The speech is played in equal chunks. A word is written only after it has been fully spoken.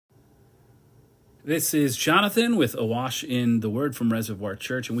This is Jonathan with Awash in the Word from Reservoir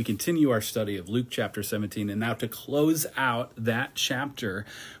Church, and we continue our study of Luke chapter 17. And now to close out that chapter,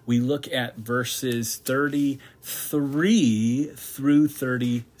 we look at verses 33 through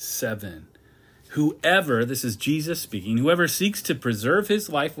 37. Whoever, this is Jesus speaking, whoever seeks to preserve his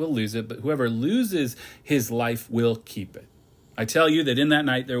life will lose it, but whoever loses his life will keep it. I tell you that in that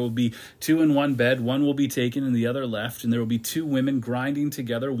night there will be two in one bed, one will be taken and the other left, and there will be two women grinding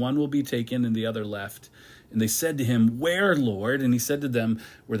together, one will be taken and the other left. And they said to him, "Where, Lord?" And he said to them,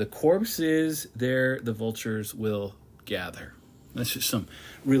 "Where the corpse is, there the vultures will gather." That's just some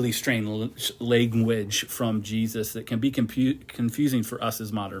really strange language from Jesus that can be confusing for us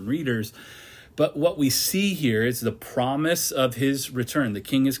as modern readers. But what we see here is the promise of his return. The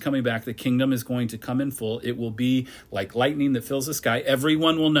king is coming back. The kingdom is going to come in full. It will be like lightning that fills the sky.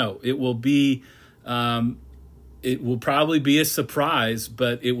 Everyone will know. It will probably be a surprise,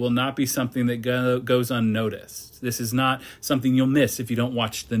 but it will not be something that goes unnoticed. This is not something you'll miss if you don't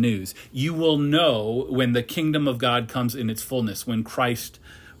watch the news. You will know when the kingdom of God comes in its fullness, when Christ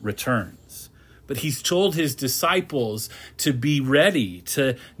returns. But he's told his disciples to be ready,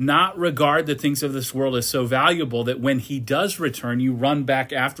 to not regard the things of this world as so valuable that when he does return, you run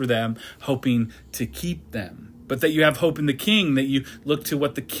back after them, hoping to keep them. But that you have hope in the king, that you look to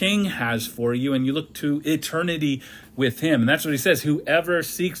what the king has for you, and you look to eternity with him. And that's what he says. Whoever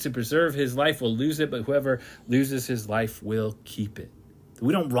seeks to preserve his life will lose it, but whoever loses his life will keep it.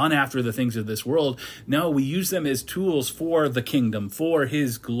 We don't run after the things of this world. No, we use them as tools for the kingdom, for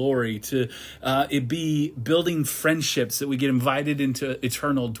his glory, to it be building friendships that we get invited into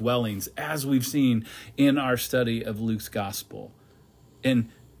eternal dwellings, as we've seen in our study of Luke's gospel. And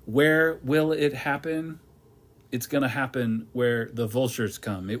where will it happen? It's going to happen where the vultures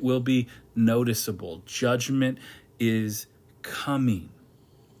come. It will be noticeable. Judgment is coming.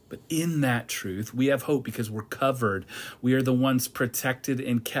 But in that truth, we have hope because we're covered. We are the ones protected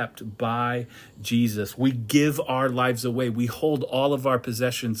and kept by Jesus. We give our lives away. We hold all of our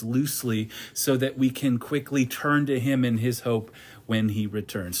possessions loosely so that we can quickly turn to him in his hope when he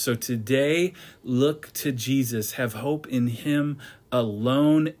returns. So today, look to Jesus. Have hope in him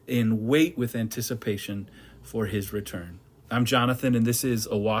alone and wait with anticipation for his return. I'm Jonathan, and this is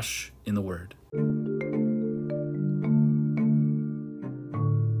Awash in the Word.